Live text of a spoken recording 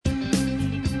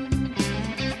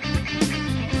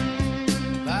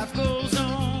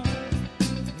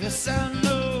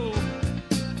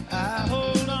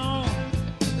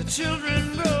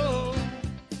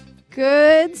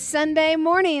Good Sunday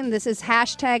morning. This is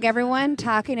Hashtag Everyone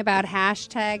talking about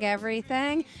hashtag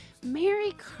everything.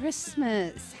 Merry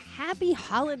Christmas. Happy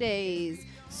holidays.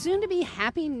 Soon to be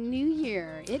Happy New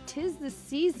Year. It is the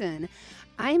season.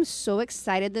 I am so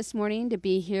excited this morning to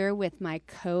be here with my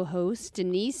co-host,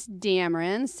 Denise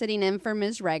Dameron, sitting in for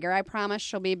Ms. Reger. I promise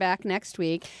she'll be back next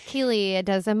week. Keely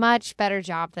does a much better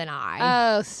job than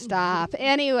I. Oh, stop.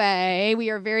 Anyway, we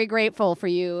are very grateful for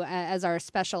you as our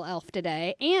special elf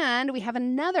today. And we have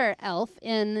another elf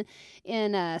in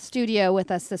studio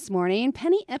with us this morning,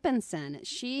 Penny Ippenson.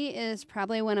 She is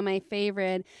probably one of my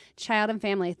favorite child and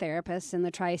family therapists in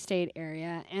the tri-state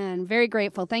area. And very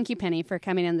grateful. Thank you, Penny, for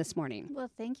coming in this morning. Well,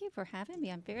 thank you for having me.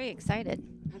 I'm very excited.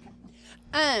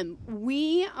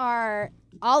 We are,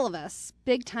 all of us,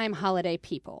 big-time holiday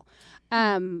people.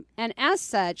 And as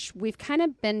such, we've kind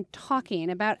of been talking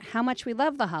about how much we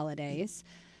love the holidays.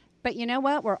 But you know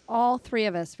what? We're all three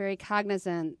of us very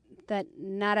cognizant that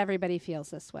not everybody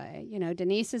feels this way. You know,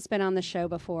 Denise has been on the show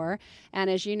before. And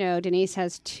as you know, Denise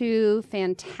has two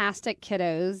fantastic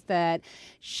kiddos that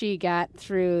she got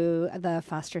through the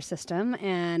foster system.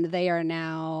 And they are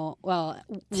now, well,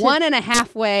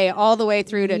 1.5 way all the way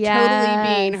through to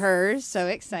totally being hers. So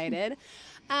excited.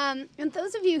 And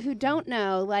those of you who don't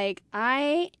know, like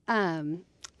Elliot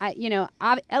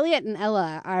and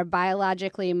Ella are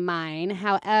biologically mine.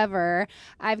 However,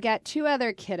 I've got two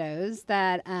other kiddos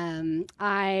that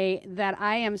I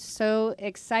am so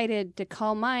excited to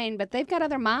call mine, but they've got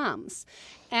other moms.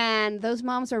 And those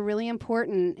moms are really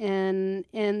important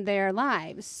in their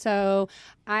lives. So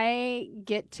I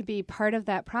get to be part of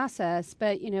that process.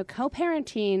 But, you know,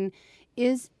 co-parenting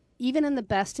is, even in the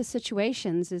best of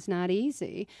situations, is not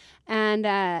easy. And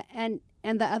the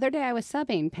other day I was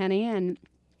subbing Penny and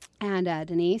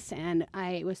Denise, and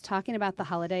I was talking about the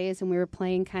holidays, and we were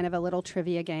playing kind of a little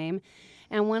trivia game.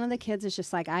 And one of the kids is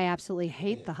just like, I absolutely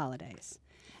hate the holidays.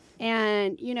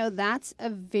 And, you know, that's a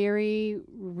very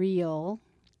real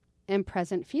and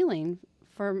present feeling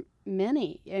for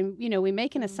many. And, you know, we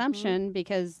make an assumption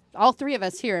because all three of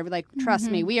us here, like,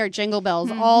 trust me, we are jingle bells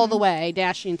all the way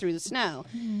dashing through the snow.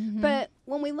 But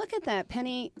when we look at that,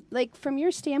 Penny, like, from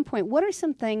your standpoint, what are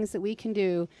some things that we can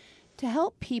do to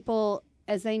help people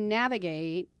as they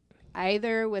navigate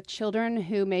either with children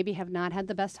who maybe have not had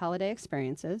the best holiday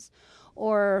experiences,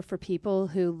 or for people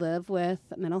who live with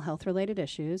mental health related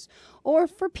issues, or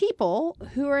for people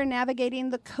who are navigating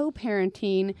the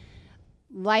co-parenting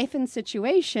life and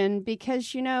situation?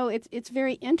 Because, you know, it's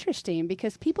very interesting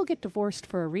because people get divorced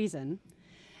for a reason.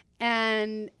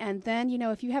 And then, you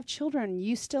know, if you have children,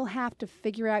 you still have to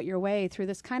figure out your way through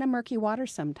this kind of murky water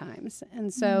sometimes.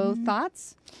 And so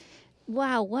thoughts?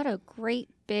 Wow, what a great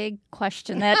big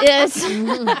question that is.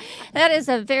 That is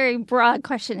a very broad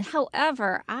question.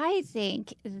 However, I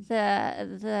think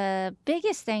the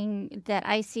biggest thing that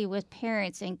I see with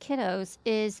parents and kiddos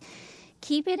is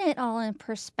keeping it all in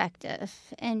perspective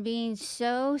and being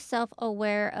so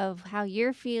self-aware of how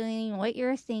you're feeling, what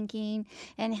you're thinking,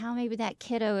 and how maybe that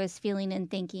kiddo is feeling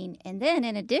and thinking. And then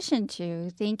in addition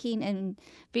to thinking and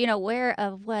being aware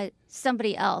of what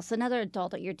somebody else, another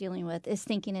adult that you're dealing with, is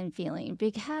thinking and feeling.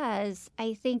 Because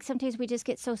I think sometimes we just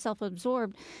get so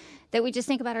self-absorbed that we just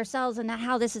think about ourselves and not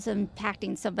how this is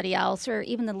impacting somebody else or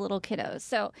even the little kiddos.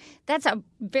 So that's a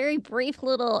very brief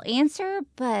little answer,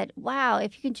 but wow,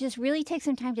 if you can just really take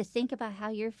some time to think about how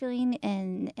you're feeling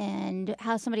and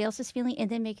how somebody else is feeling, and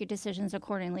then make your decisions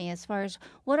accordingly as far as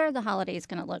what are the holidays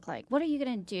going to look like, what are you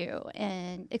going to do,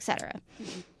 and et cetera.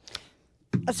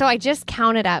 So I just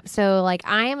counted up. So, like,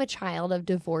 I am a child of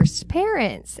divorced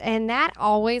parents. And that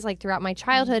always, like, throughout my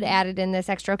childhood added in this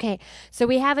extra, okay, so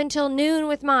we have until noon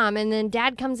with mom. And then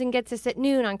dad comes and gets us at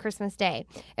noon on Christmas Day.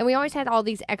 And we always had all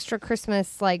these extra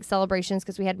Christmas, like, celebrations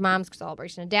because we had mom's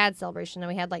celebration and dad's celebration. And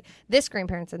we had, like, this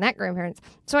grandparents and that grandparents.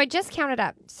 So I just counted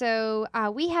up. So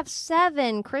we have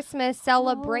 7 Christmas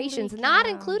celebrations, not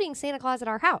including Santa Claus at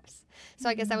our house. So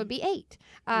I guess that would be 8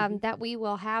 that we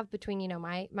will have between, you know,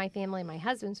 my family, my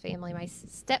husband's family, my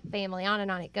step family, on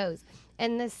and on it goes.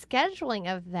 And the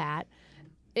scheduling of that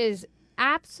is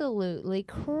absolutely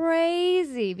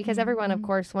crazy because everyone, of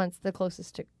course, wants the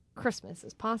closest to Christmas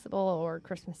as possible, or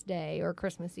Christmas Day or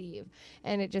Christmas Eve.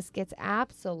 And it just gets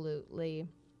absolutely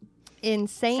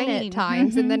insane at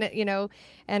times. And then, you know,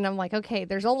 and I'm like, okay,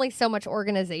 there's only so much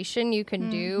organization you can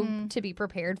do to be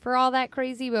prepared for all that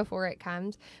crazy before it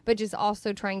comes, but just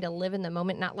also trying to live in the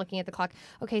moment, not looking at the clock.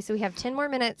 Okay, so we have 10 more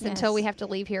minutes until we have to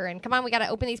leave here, and come on, we got to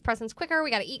open these presents quicker, we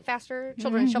got to eat faster,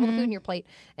 children, shovel the food in your plate,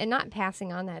 and not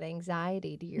passing on that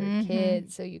anxiety to your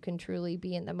kids so you can truly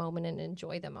be in the moment and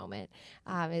enjoy the moment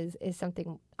is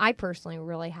something I personally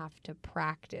really have to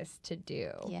practice to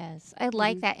do. Yes, I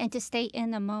like that. And to stay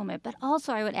in the moment. But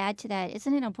also, I would add to that,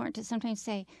 isn't it important to sometimes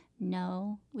say,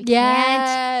 no, we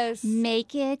can't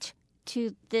make it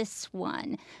to this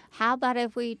one. How about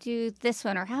if we do this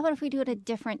one? Or how about if we do it a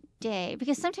different day?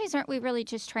 Because sometimes aren't we really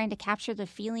just trying to capture the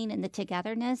feeling and the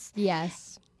togetherness?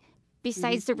 Yes.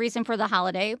 Besides the reason for the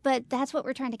holiday, but that's what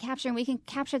we're trying to capture, and we can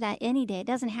capture that any day. It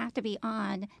doesn't have to be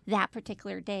on that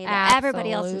particular day that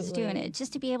everybody else is doing it.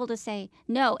 Just to be able to say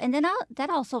no, and then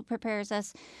that also prepares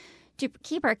us to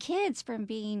keep our kids from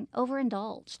being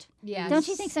overindulged. Yes. Don't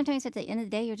you think sometimes at the end of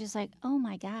the day you're just like, oh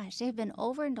my gosh, they've been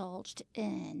overindulged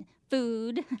in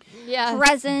food,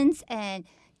 presents, and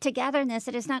togetherness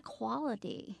that is not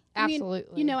quality.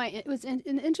 Absolutely. It was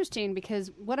interesting because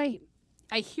what I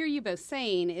hear you both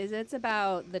saying is it's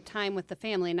about the time with the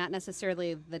family, not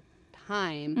necessarily the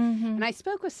time. And I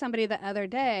spoke with somebody the other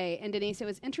day, and Denise, it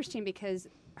was interesting because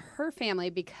her family,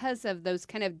 because of those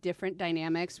kind of different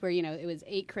dynamics where, it was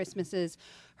 8 Christmases,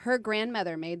 her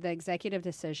grandmother made the executive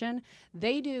decision.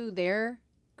 They do their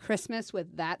Christmas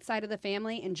with that side of the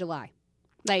family in July.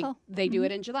 They do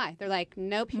it in July. They're like,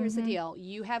 nope, here's the deal.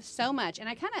 You have so much. And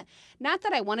I kind of, not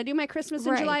that I want to do my Christmas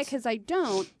in July, because I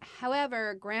don't.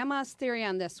 However, Grandma's theory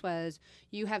on this was,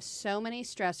 you have so many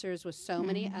stressors with so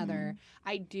many other.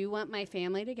 I do want my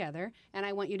family together, and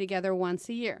I want you together once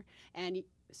a year. And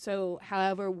so,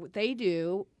 however, they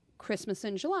do Christmas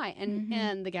in July.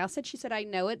 And the gal said, she said, I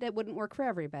know it wouldn't work for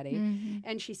everybody.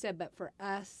 And she said, but for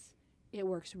us, it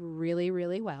works really,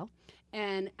 really well.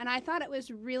 And I thought it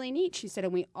was really neat. She said,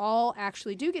 and we all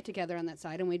actually do get together on that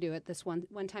side, and we do it this one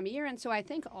time a year. And so I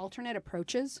think alternate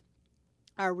approaches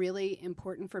are really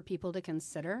important for people to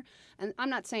consider. And I'm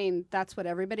not saying that's what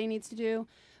everybody needs to do,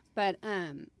 but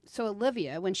so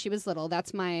Olivia, when she was little,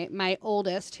 that's my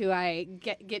oldest, who I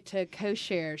get to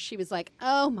co-share. She was like,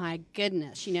 "Oh my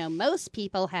goodness, most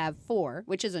people have 4,"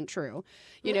 which isn't true,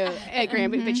 at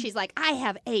Grandma. But she's like, "I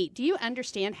have 8. Do you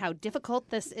understand how difficult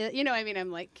this is?"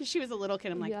 I'm like, because she was a little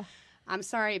kid. I'm like, "I'm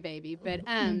sorry, baby," but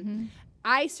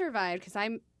I survived because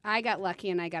I got lucky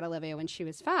and I got Olivia when she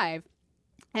was 5,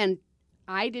 and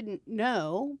I didn't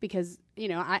know because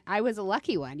I was a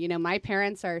lucky one. My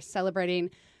parents are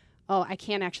celebrating. Oh, I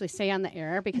can't actually say on the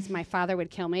air because my father would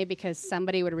kill me because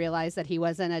somebody would realize that he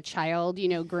wasn't a child,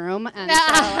 groom. And so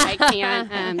I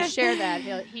can't share that.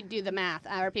 He'd do the math,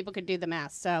 or people could do the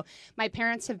math. So my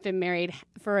parents have been married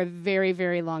for a very,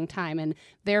 very long time, and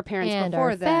their parents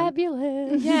before them.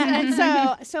 Fabulous. Yeah,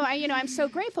 and so I, I'm so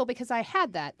grateful because I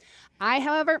had that. I,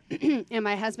 however, and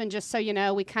my husband, just so you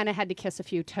know, we kind of had to kiss a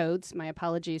few toads. My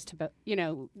apologies to,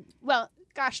 well,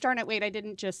 gosh darn it, wait, I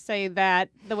didn't just say that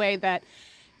the way that.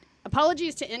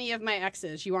 Apologies to any of my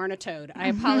exes. You aren't a toad. I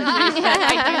apologize, but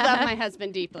I do love my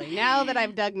husband deeply. Now that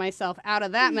I've dug myself out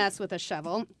of that mess with a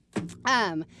shovel.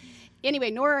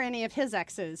 Anyway, nor are any of his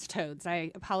exes toads.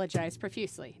 I apologize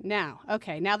profusely. Now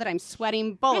that I'm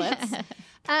sweating bullets,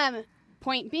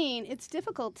 point being, it's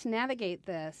difficult to navigate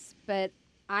this, but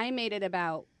I made it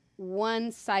about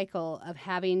one cycle of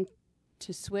having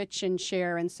to switch and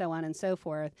share and so on and so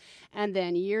forth. And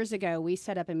then years ago, we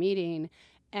set up a meeting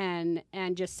and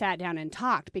just sat down and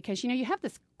talked because, you have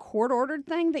this court-ordered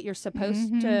thing that you're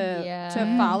supposed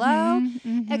to follow.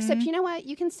 Except, you know what?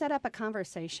 You can set up a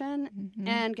conversation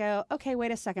and go, okay,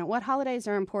 wait a second. What holidays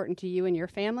are important to you and your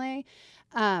family?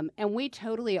 And we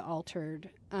totally altered,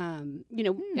 and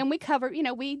we covered,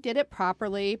 we did it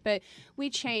properly, but we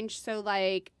changed. So,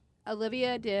 like,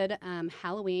 Olivia did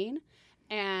Halloween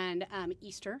and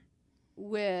Easter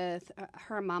with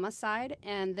her mama's side,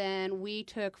 and then we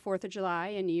took 4th of July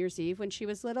and New Year's Eve when she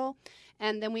was little,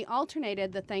 and then we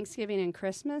alternated the Thanksgiving and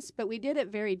Christmas, but we did it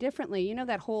very differently.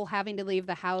 That whole having to leave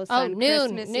the house on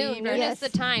Christmas Eve. Noon is the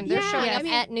time. They're showing up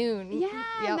at noon. Yeah,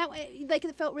 and that way, like,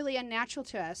 it felt really unnatural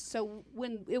to us. So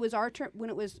when it was our turn,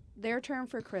 when it was their turn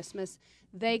for Christmas,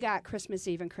 they got Christmas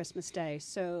Eve and Christmas Day,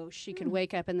 so she could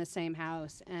wake up in the same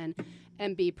house and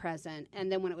be present.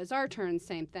 And then when it was our turn,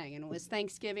 same thing. And it was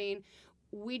Thanksgiving.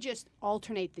 We just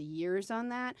alternate the years on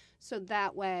that, so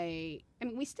that way,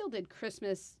 we still did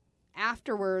Christmas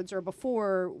afterwards or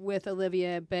before with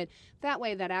Olivia, but that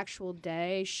way, that actual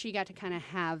day, she got to kind of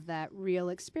have that real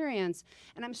experience.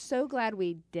 And I'm so glad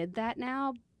we did that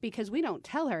now, because we don't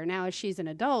tell her now as she's an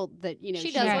adult that,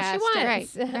 she does what she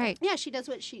wants. Right. Yeah, she does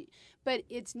what but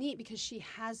it's neat because she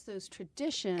has those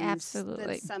traditions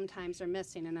that sometimes are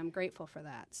missing, and I'm grateful for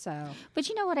that. So, but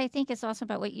you know what I think is awesome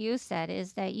about what you said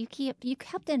is that you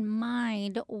kept in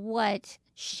mind what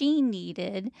she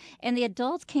needed, and the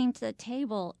adults came to the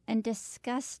table and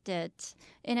discussed it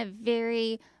in a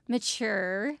very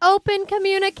mature Open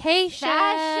communication.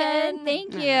 fashion.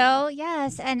 Thank you.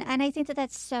 Yes, and I think that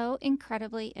that's so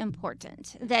incredibly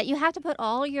important, that you have to put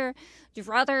all your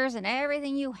druthers and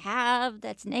everything you have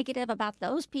that's negative about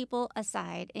those people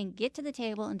aside and get to the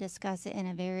table and discuss it in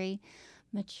a very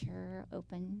mature,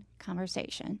 open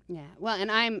conversation. Yeah. Well,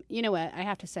 and you know what? I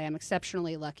have to say, I'm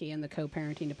exceptionally lucky in the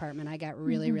co-parenting department. I got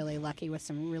really, really lucky with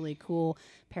some really cool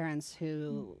parents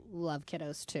who love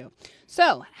kiddos too.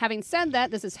 So, having said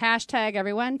that, this is hashtag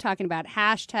everyone talking about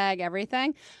hashtag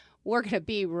everything. We're going to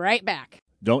be right back.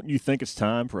 Don't you think it's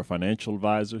time for a financial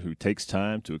advisor who takes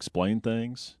time to explain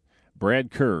things?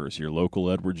 Brad Kurz, your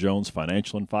local Edward Jones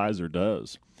financial advisor,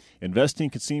 does.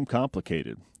 Investing can seem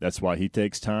complicated. That's why he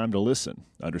takes time to listen,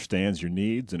 understands your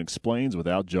needs, and explains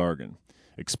without jargon.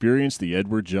 Experience the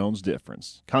Edward Jones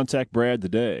difference. Contact Brad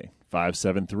today,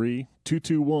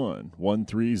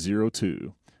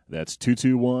 573-221-1302. That's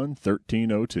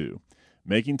 221-1302.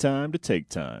 Making time to take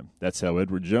time. That's how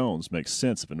Edward Jones makes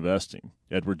sense of investing.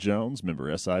 Edward Jones,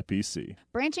 member SIPC.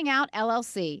 Branching Out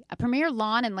LLC, a premier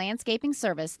lawn and landscaping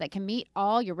service that can meet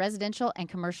all your residential and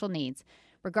commercial needs.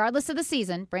 Regardless of the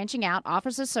season, Branching Out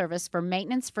offers a service for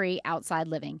maintenance-free outside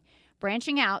living.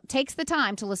 Branching Out takes the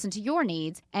time to listen to your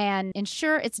needs and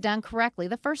ensure it's done correctly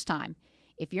the first time.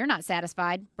 If you're not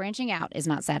satisfied, Branching Out is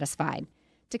not satisfied.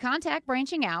 To contact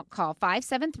Branching Out, call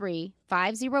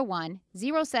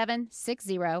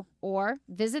 573-501-0760 or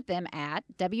visit them at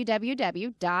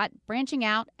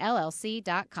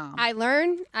www.branchingoutllc.com. I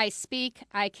learn, I speak,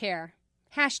 I care.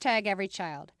 Hashtag every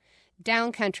child.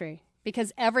 Downcountry,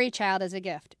 because every child is a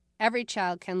gift. Every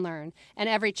child can learn, and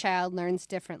every child learns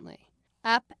differently.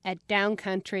 Up at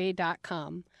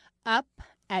downcountry.com. Up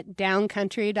at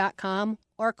downcountry.com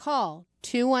or call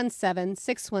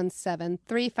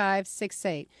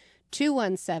 217-617-3568.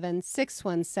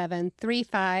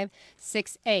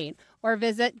 217-617-3568. Or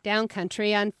visit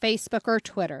Downcountry on Facebook or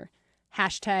Twitter.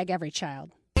 Hashtag every child.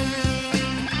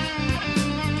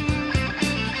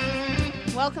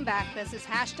 Welcome back. This is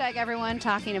hashtag everyone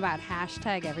talking about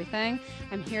hashtag everything.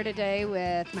 I'm here today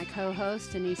with my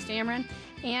co-host Denise Dameron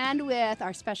and with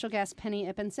our special guest Penny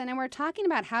Ippenson, and we're talking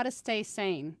about how to stay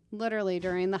sane, literally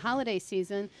during the holiday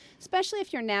season, especially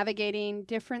if you're navigating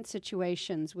different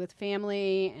situations with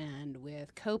family and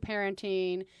with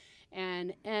co-parenting,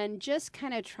 and just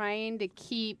kind of trying to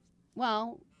keep,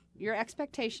 well, your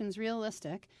expectations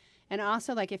realistic, and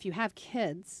also like if you have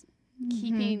kids,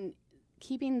 keeping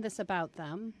this about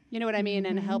them, you know what I mean,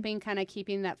 and helping kind of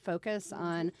keeping that focus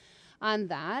on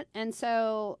that. And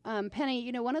so, Penny,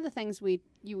 you know, one of the things we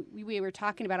were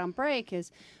talking about on break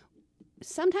is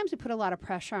sometimes we put a lot of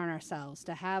pressure on ourselves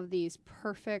to have these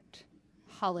perfect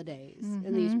holidays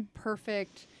and these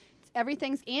perfect.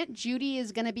 Everything's Aunt Judy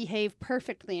is going to behave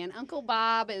perfectly, and Uncle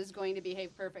Bob is going to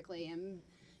behave perfectly, and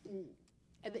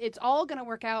it's all going to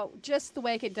work out just the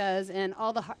way it does in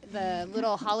all the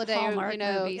little holiday, Hallmark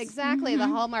movies. Exactly, the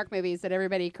Hallmark movies that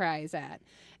everybody cries at.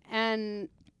 And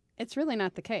it's really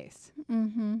not the case.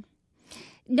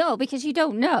 No, because you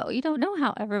don't know. You don't know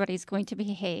how everybody's going to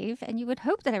behave, and you would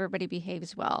hope that everybody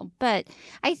behaves well. But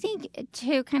I think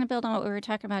to kind of build on what we were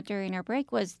talking about during our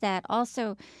break was that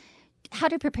also how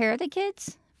to prepare the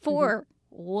kids for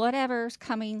whatever's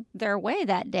coming their way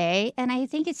that day. And I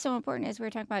think it's so important, as we were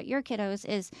talking about your kiddos,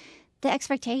 is the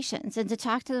expectations, and to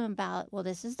talk to them about, well,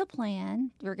 this is the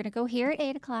plan. We're going to go here at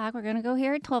 8 o'clock. We're going to go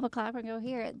here at 12 o'clock. We're going to go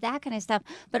here, that kind of stuff.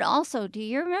 But also, do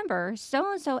you remember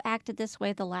so-and-so acted this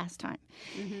way the last time?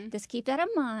 Just keep that in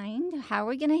mind. How are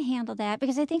we going to handle that?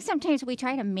 Because I think sometimes we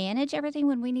try to manage everything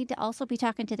when we need to also be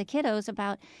talking to the kiddos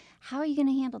about, how are you going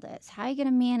to handle this? How are you going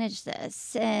to manage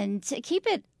this? And to keep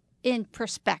it in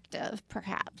perspective,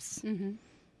 perhaps.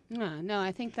 No,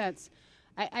 I think that's.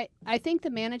 I think the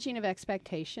managing of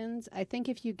expectations. I think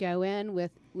if you go in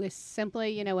with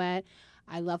simply, you know what,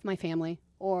 I love my family,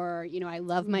 or you know, I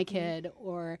love my kid,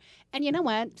 and you know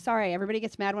what, sorry, everybody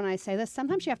gets mad when I say this.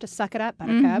 Sometimes you have to suck it up,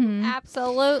 Buttercup.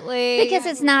 Absolutely. Because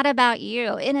it's not about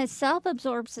you. In a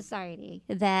self-absorbed society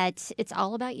that it's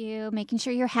all about you, making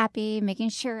sure you're happy, making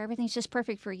sure everything's just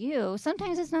perfect for you,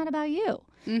 sometimes it's not about you.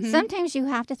 Sometimes you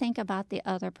have to think about the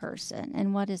other person,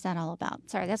 and what is that all about?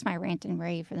 Sorry, that's my rant and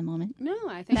rave for the moment. No,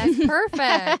 I think That's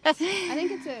perfect. I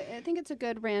think it's a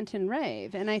good rant and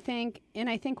rave, and I think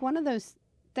one of those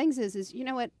things is you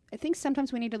know what, I think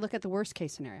sometimes we need to look at the worst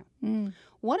case scenario.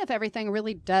 What if everything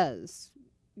really does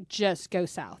just go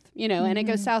south, you know, and it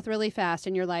goes south really fast,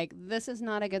 and you're like, this is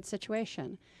not a good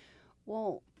situation.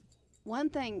 Well, one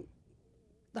thing,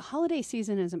 the holiday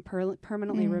season isn't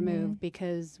permanently removed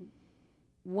because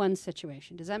one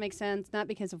situation. Does that make sense? Not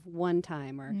because of one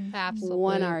time or Absolutely.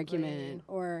 one argument,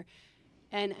 or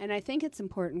And I think it's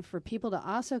important for people to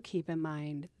also keep in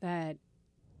mind that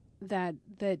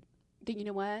you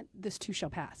know what, this too shall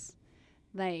pass.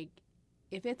 Like,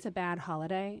 if it's a bad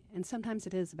holiday, and sometimes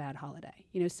it is a bad holiday,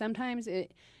 sometimes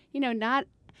it,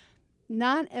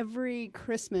 not every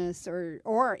Christmas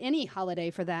or any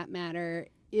holiday for that matter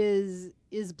is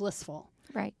blissful.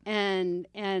 Right. And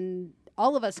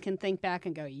all of us can think back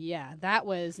and go, yeah, that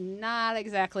was not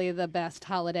exactly the best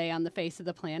holiday on the face of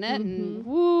the planet. And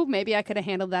woo, maybe I could have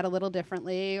handled that a little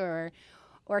differently or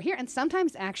here. And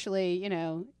sometimes actually,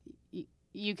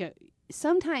 you go,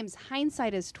 sometimes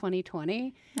hindsight is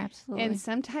 20/20. Absolutely. And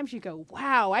sometimes you go,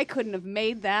 wow, I couldn't have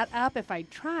made that up if I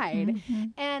tried.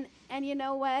 And you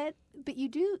know what? But you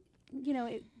do,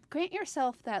 grant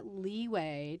yourself that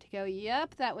leeway to go,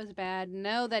 yep, that was bad.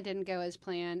 No, that didn't go as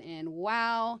planned. And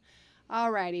wow,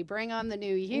 all righty, bring on the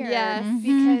new year.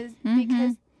 Yes.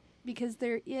 Because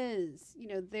there is,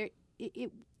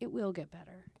 it will get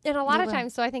better. And a lot of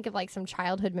times, so I think of like some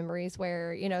childhood memories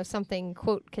where, something,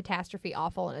 quote, catastrophe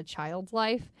awful in a child's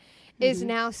life is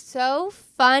now so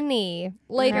funny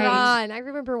later on. I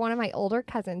remember one of my older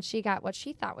cousins, she got what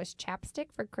she thought was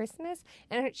chapstick for Christmas,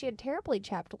 and she had terribly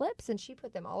chapped lips, and she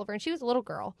put them all over, and she was a little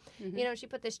girl. She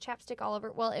put this chapstick all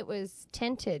over. Well, it was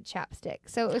tinted chapstick,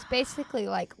 so it was basically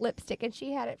like lipstick, and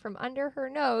she had it from under her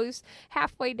nose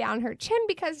halfway down her chin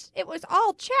because it was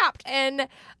all chapped. And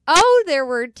there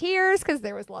were tears because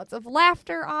there was lots of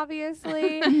laughter,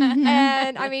 obviously.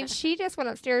 And I mean, she just went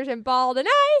upstairs and bawled, and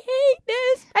I hate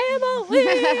this family.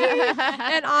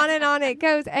 And on it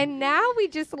goes. And now we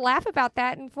just laugh about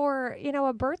that. And for,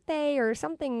 a birthday or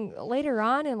something later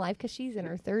on in life, because she's in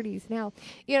her 30s now,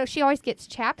 she always gets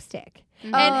chapstick.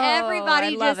 And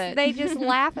everybody they just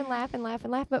laugh and laugh and laugh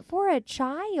and laugh. But for a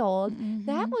child,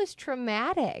 that was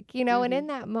traumatic, and in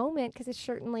that moment, because it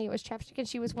was chapstick, and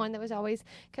she was one that was always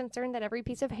concerned that every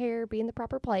piece of hair be in the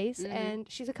proper place.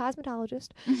 And she's a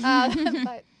cosmetologist.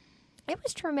 But it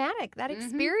was traumatic, that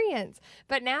experience.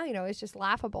 But now, it's just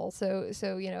laughable. So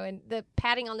and the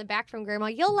patting on the back from Grandma,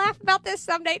 you'll laugh about this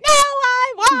someday. No,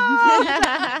 I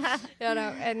won't.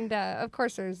 And of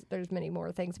course, there's many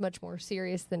more things much more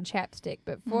serious than chapstick.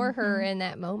 But for her in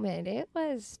that moment, it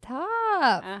was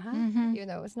tough. Even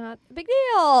though it was not a big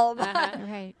deal.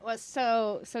 Right. Well,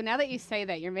 so now that you say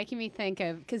that, you're making me think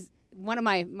of, because one of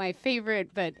my favorite,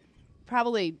 but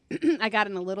probably I got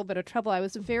in a little bit of trouble. I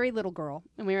was a very little girl,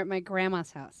 and we were at my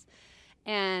grandma's house.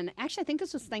 And actually, I think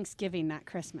this was Thanksgiving, not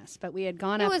Christmas, but we had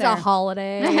gone up there. It was a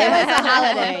holiday. It was a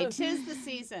holiday. 'Tis the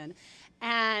season.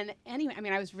 And anyway,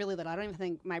 I was really little. I don't even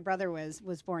think my brother was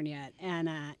born yet. And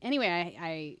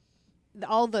anyway,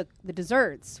 all the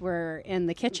desserts were in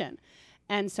the kitchen.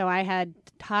 And so I had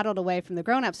toddled away from the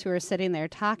grown-ups who were sitting there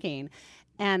talking.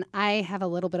 And I have a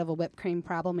little bit of a whipped cream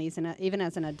problem, even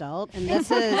as an adult. And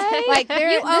this is like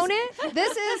you own it.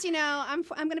 This is, I'm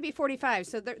going to be 45,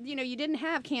 so you didn't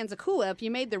have cans of Cool Whip.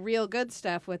 You made the real good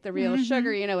stuff with the real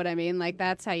sugar. You know what I mean? Like,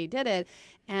 that's how you did it.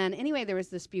 And anyway, there was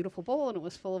this beautiful bowl, and it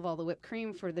was full of all the whipped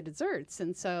cream for the desserts.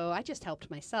 And so I just helped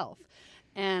myself.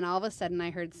 And all of a sudden, I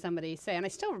heard somebody say, and I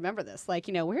still remember this, like,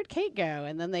 where'd Kate go?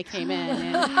 And then they came in,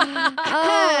 and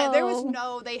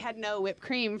they had no whipped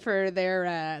cream for their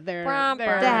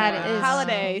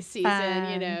holiday season,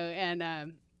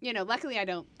 and luckily I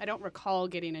don't recall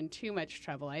getting in too much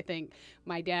trouble. I think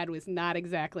my dad was not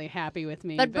exactly happy with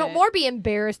me. But more be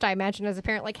embarrassed, I imagine, as a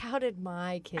parent. Like, how did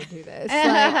my kid do this?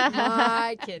 Like,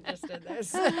 my kid just did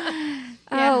this.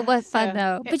 What fun,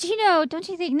 though. But, don't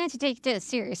you think, not to take it to a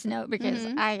serious note, because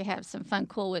I have some fun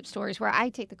Cool Whip stories where I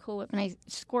take the Cool Whip and I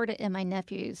squirt it in my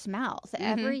nephew's mouth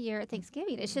every year at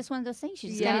Thanksgiving. It's just one of those things. You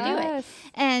just got to do it.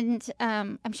 And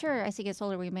I'm sure as he gets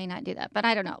older, we may not do that, but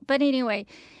I don't know. But anyway,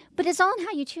 but it's all in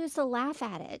how you choose to laugh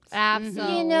at it.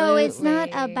 Absolutely. It's not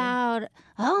about,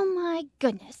 oh my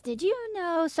goodness, did you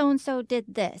know so-and-so did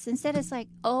this? Instead, it's like,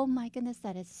 oh my goodness,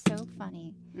 that is so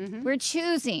funny. We're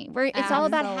choosing. It's all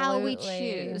about how we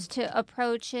choose to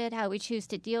approach it, how we choose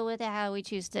to deal with it, how we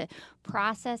choose to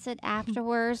process it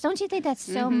afterwards. Don't you think that's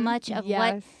so much of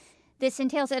what this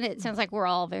entails? And it sounds like we're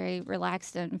all very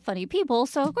relaxed and funny people,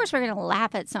 so of course we're going to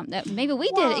laugh at something that maybe we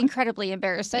did incredibly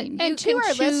embarrassing. And to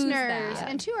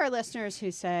our listeners who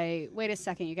say, wait a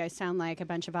second, you guys sound like a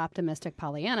bunch of optimistic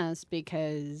Pollyannas,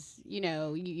 because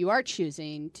you are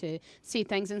choosing to see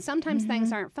things, and sometimes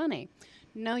things aren't funny.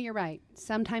 No, you're right.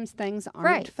 Sometimes things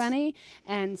aren't funny,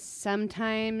 and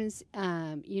sometimes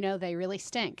they really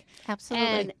stink.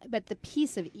 Absolutely. But the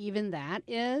piece of even that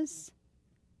is,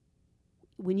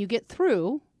 when you get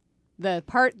through the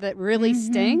part that really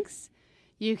stinks,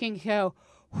 you can go,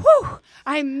 whew,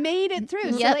 I made it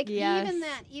through. So Yep. like Yes.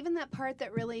 even that part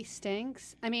that really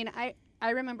stinks. I mean, I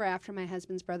remember after my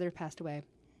husband's brother passed away,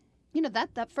 you know,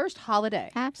 that first holiday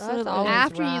Absolutely. always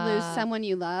after you lose rough. someone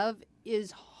you love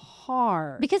is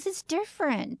hard. Because it's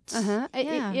different. Uh-huh.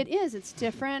 Yeah. It is. It's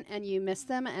different, and you miss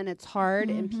them, and it's hard,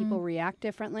 and people react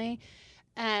differently.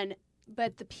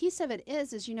 But the piece of it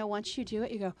is you know, once you do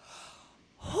it, you go,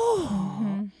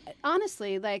 oh.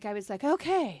 Honestly, like I was like,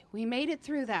 okay, we made it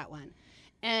through that one,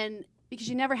 and because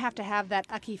you never have to have that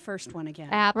ucky first one again.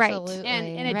 Absolutely.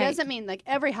 And it Right. doesn't mean like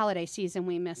every holiday season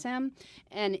we miss him.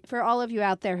 And for all of you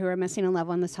out there who are missing a loved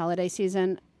one this holiday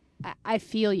season, I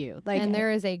feel you. Like, and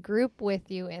there is a group with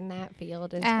you in that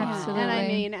field as Absolutely.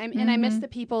 and I well. mean, I miss the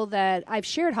people that I've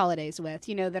shared holidays with,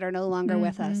 you know, that are no longer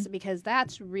with us, because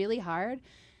that's really hard.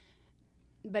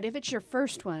 But if it's your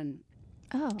first one,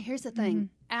 Oh. here's the thing: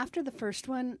 after the first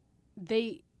one,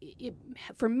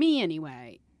 for me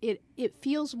anyway, it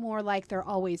feels more like they're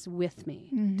always with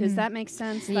me. Does that make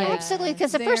sense? Yeah. Like, Absolutely,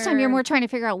 because the first time you're they're- more trying to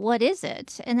figure out what is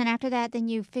it, and then after that, then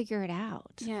you figure it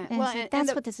out. Yeah, and well, it's like, and that's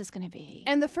the- what this is going to be.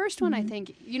 And the first one, I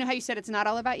think, you know how you said it's not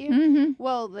all about you? Mm-hmm.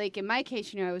 Well, like in my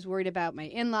case, you know, I was worried about my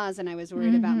in-laws, and I was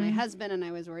worried about my husband, and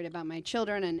I was worried about my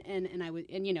children, and I was,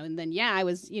 and you know, and then I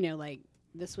was, you know, like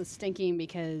this was stinking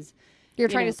because You're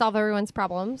you trying know. to solve everyone's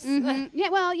problems. yeah,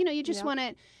 well, you know, you just Yeah. want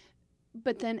to,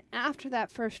 but then after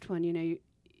that first one, you know,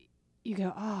 you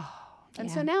go, oh. And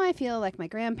so Yeah. now I feel like my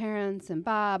grandparents and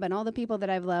Bob and all the people that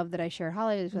I've loved that I share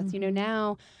holidays with, you know,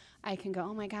 now I can go,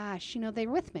 oh my gosh, you know, they're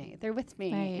with me. They're with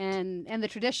me. Right. And the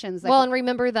traditions. Like, Well, and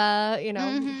remember the, you know,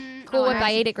 Mhm. Cool Oh, Whip I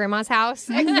ate at Grandma's house.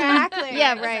 Exactly.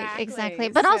 Yeah, right, exactly.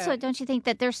 But So- also, don't you think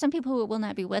that there's some people who will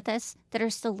not be with us that are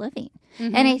still living?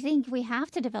 Mm-hmm. And I think we have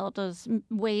to develop those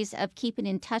ways of keeping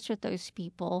in touch with those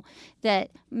people that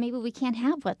maybe we can't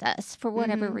have with us for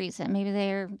whatever Mm-hmm. reason. Maybe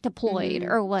they're deployed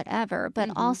or whatever. But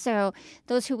Mm-hmm. also,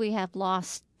 those who we have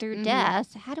lost through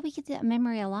death, how do we get that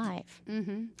memory alive?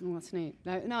 Well, that's neat.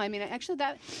 No, I mean, actually,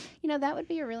 that, you know, that would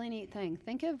be a really neat thing.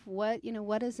 Think of what, you know,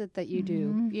 what is it that you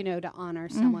do, you know, to honor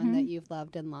someone that you've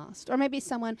loved and lost, or maybe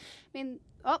someone. I mean,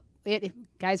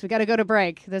 guys, we got to go to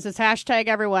break. This is hashtag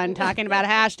everyone talking about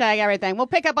hashtag everything. We'll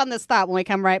pick up on this thought when we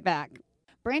come right back.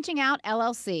 Branching Out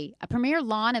LLC, a premier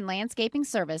lawn and landscaping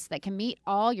service that can meet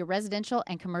all your residential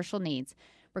and commercial needs.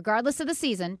 Regardless of the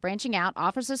season, Branching Out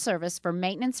offers a service for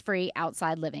maintenance-free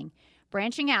outside living.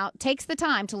 Branching Out takes the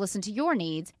time to listen to your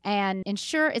needs and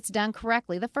ensure it's done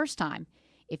correctly the first time.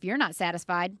 If you're not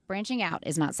satisfied, Branching Out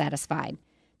is not satisfied.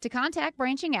 To contact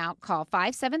Branching Out, call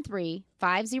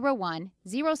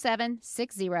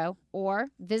 573-501-0760 or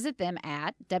visit them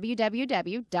at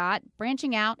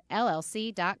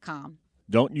www.branchingoutllc.com.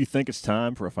 Don't you think it's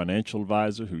time for a financial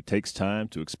advisor who takes time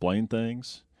to explain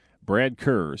things? Brad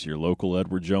Kurz, your local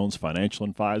Edward Jones financial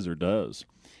advisor, does.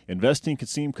 Investing can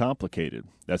seem complicated.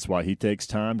 That's why he takes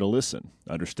time to listen,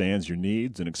 understands your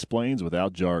needs, and explains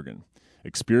without jargon.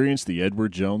 Experience the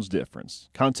Edward Jones difference.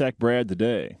 Contact Brad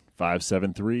today,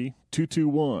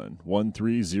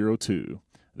 573-221-1302.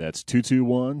 That's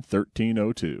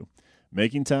 221-1302.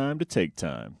 Making time to take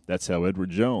time. That's how Edward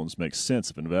Jones makes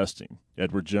sense of investing.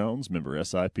 Edward Jones, member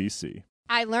SIPC.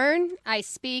 I learn, I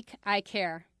speak, I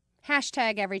care.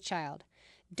 Hashtag every child.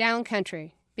 Down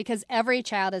country, because every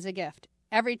child is a gift.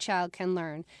 Every child can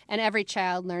learn, and every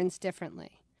child learns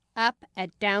differently. Up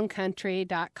at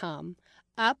downcountry.com.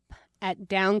 Up at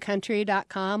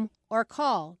downcountry.com or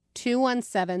call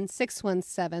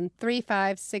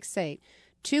 217-617-3568.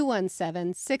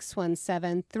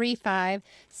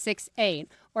 217-617-3568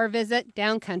 or visit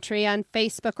Downcountry on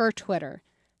Facebook or Twitter.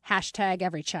 Hashtag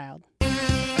every child.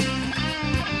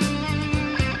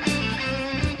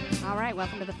 All right,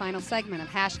 welcome to the final segment of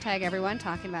Hashtag Everyone,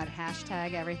 talking about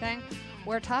hashtag everything.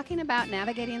 We're talking about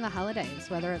navigating the holidays,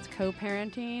 whether it's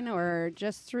co-parenting or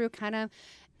just through kind of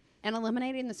and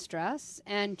eliminating the stress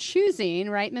and choosing,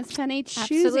 right, Miss Penny?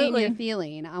 Choosing Absolutely. your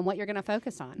feeling on what you're going to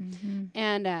focus on.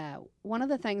 And one of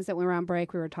the things that we were on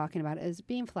break we were talking about is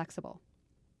being flexible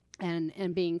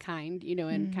and being kind, you know,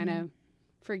 and kind of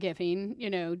forgiving, you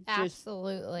know, just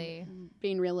Absolutely.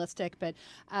 being realistic. But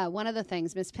one of the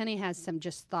things, Miss Penny has some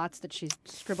just thoughts that she's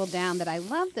scribbled down that I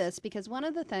love this because one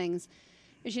of the things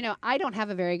is, you know, I don't have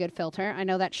a very good filter. I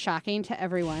know that's shocking to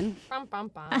everyone. Bum, bum,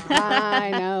 bum. I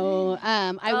know.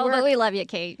 But we love you,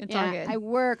 Kate. It's all good. I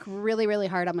work really, really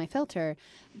hard on my filter.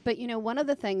 But, you know, one of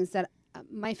the things that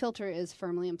my filter is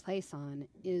firmly in place on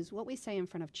is what we say in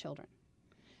front of children.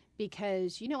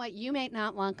 Because, you know what, you may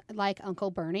not like Uncle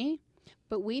Bernie,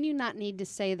 but we do not need to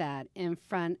say that in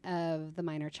front of the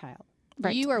minor child.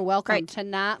 Right. You are welcome Right. to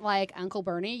not like Uncle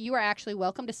Bernie. You are actually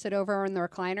welcome to sit over in the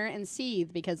recliner and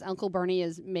seethe because Uncle Bernie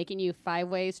is making you 5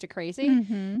 ways to crazy.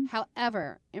 Mm-hmm.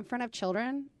 However, in front of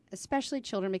children, especially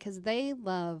children, because they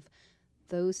love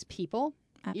those people,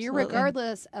 Absolutely.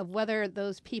 irregardless of whether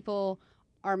those people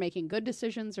are making good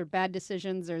decisions or bad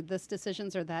decisions or this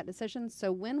decisions or that decisions.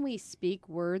 So when we speak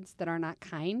words that are not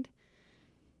kind,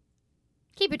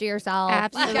 Keep it to yourself.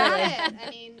 Absolutely. you got it. I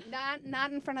mean,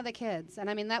 not in front of the kids. And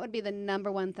I mean, that would be the number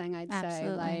one thing I'd say.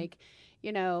 Absolutely. Like,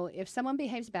 you know, if someone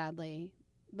behaves badly,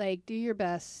 like do your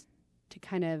best to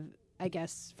kind of, I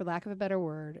guess, for lack of a better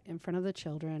word, in front of the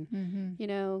children, Mm-hmm. you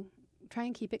know, try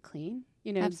and keep it clean.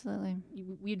 You know, Absolutely.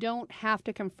 you don't have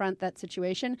to confront that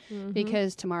situation Mhm.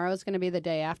 because tomorrow is going to be the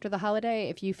day after the holiday.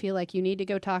 If you feel like you need to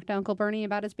go talk to Uncle Bernie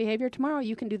about his behavior tomorrow,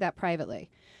 you can do that privately.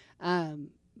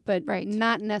 But Right.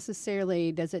 not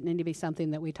necessarily does it need to be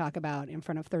something that we talk about in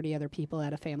front of 30 other people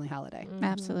at a family holiday. Mhm.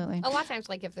 Absolutely. A lot of times,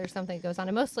 like if there's something that goes on,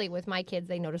 and mostly with my kids,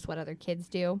 they notice what other kids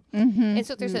do. Mm-hmm. And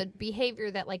so if there's a behavior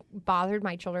that like bothered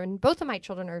my children, both of my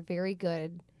children are very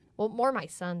good. Well, more my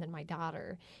son than my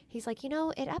daughter. He's like, you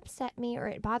know, it upset me or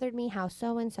it bothered me how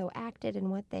so-and-so acted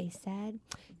and what they said.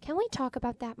 Can we talk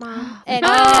about that, Mom? And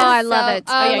I love it.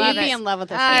 Oh, yeah, love you'd be it. in love with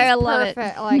this. I love it.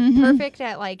 perfect, like Mhm. perfect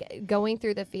at like going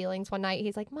through the feelings. One night,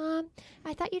 he's like, Mom,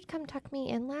 I thought you'd come tuck me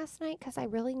in last night because I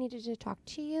really needed to talk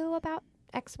to you about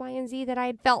X, Y, and Z that I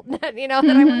had felt, you know,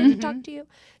 that I wanted to talk to you.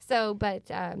 So, but,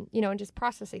 you know, and just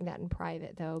processing that in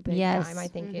private, though, big Yes. time, I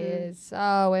think Mhm. is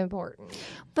so important.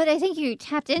 But I think you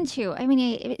tapped into. I mean,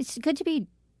 it's good to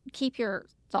keep your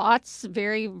thoughts,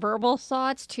 very verbal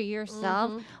thoughts, to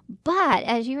yourself. Mhm. But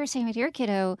as you were saying with your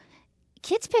kiddo,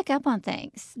 kids pick up on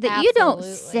things that you don't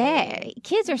Absolutely. say.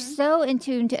 Kids are so in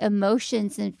tune to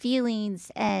emotions and feelings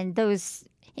and those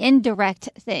indirect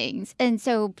things, and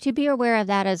so to be aware of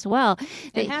that as well.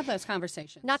 And have those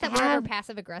conversations. Not that we're Have- ever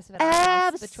passive aggressive at our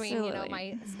house between, you know, Absolutely.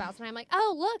 my spouse and I. I'm like,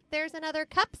 oh, look, there's another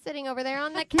cup sitting over there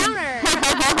on the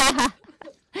counter.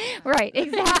 Right,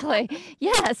 exactly.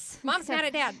 Yes. Mom's mad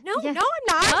at Dad. No, Yeah. no,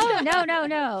 I'm not.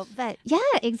 No. But yeah,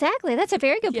 exactly. That's a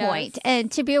very good Yes. point. And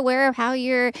to be aware of how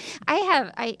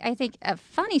I think a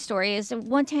funny story is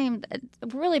one time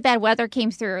really bad weather came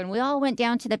through and we all went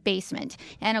down to the basement.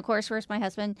 And of course, where's my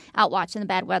husband out watching the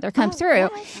bad weather come through.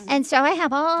 And so I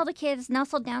have all the kids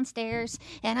nestled downstairs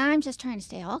and I'm just trying to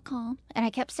stay all calm. And I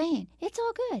kept saying, it's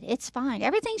all good. It's fine.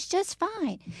 Everything's just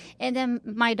fine. And then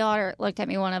my daughter looked at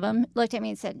me, one of them looked at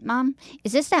me and said, Mom,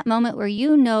 is this that moment where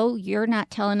you know you're not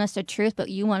telling us the truth, but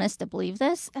you want us to believe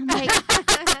this? I'm like,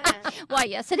 why,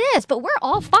 yes, it is, but we're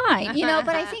all fine, you know.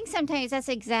 But I think sometimes that's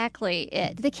exactly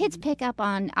it. The kids pick up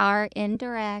on our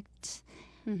indirect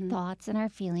thoughts and our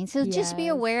feelings. So just be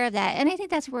Yes. aware of that. And I think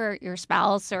that's where your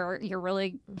spouse or you're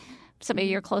really somebody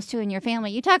you're close to in your family,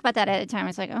 you talk about that at a time.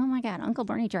 It's like, oh my God, Uncle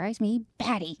Bernie drives me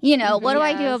batty. You know, what do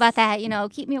I do Yes. about that? You know,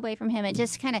 keep me away from him and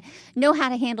just kind of know how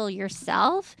to handle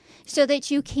yourself so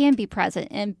that you can be present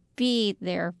and be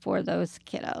there for those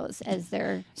kiddos as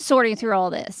they're sorting through all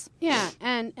this. Yeah,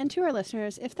 and to our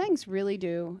listeners, if things really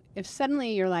do, if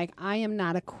suddenly you're like, I am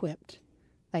not equipped,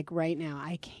 like right now,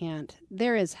 I can't.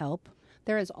 There is help.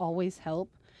 There is always help.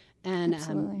 And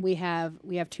Absolutely. we have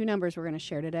 2 numbers we're going to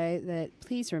share today that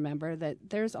please remember that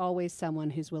there's always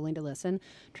someone who's willing to listen.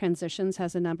 Transitions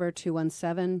has a number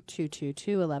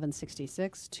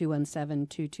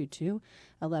 217-222-1166,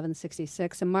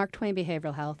 217-222-1166. And Mark Twain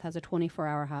Behavioral Health has a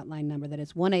 24-hour hotline number that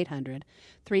is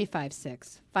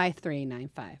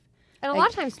 1-800-356-5395. And a lot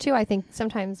of times, too, I think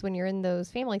sometimes when you're in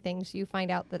those family things, you find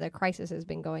out that a crisis has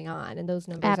been going on. And those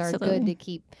numbers are Absolutely. good to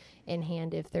keep in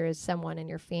hand if there is someone in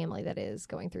your family that is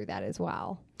going through that as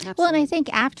well. Well, and I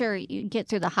think after you get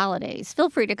through the holidays, feel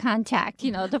free to contact,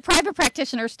 you know, the private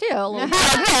practitioners too, a little bit,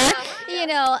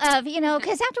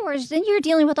 because afterwards, then you're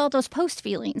dealing with all those post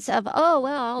feelings of, oh,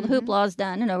 well, all the hoopla's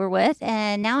done and over with,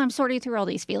 and now I'm sorting through all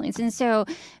these feelings. And so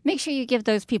make sure you give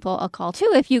those people a call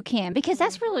too if you can, because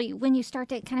that's really when you start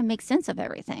to kind of make sense of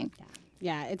everything.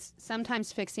 Yeah, it's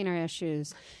sometimes fixing our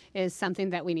issues is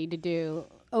something that we need to do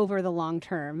over the long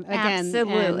term. Again,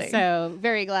 Absolutely. and so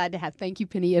very glad to have. Thank you,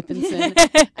 Penny Ippenson.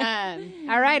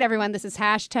 All right, everyone. This is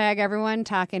Hashtag Everyone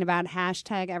talking about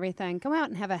Hashtag Everything. Go out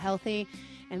and have a healthy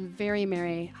and very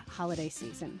merry holiday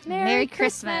season. Merry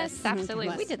Christmas. Mhm. Absolutely.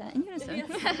 Bless. We did that in unison.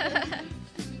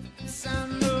 Yes, I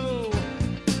know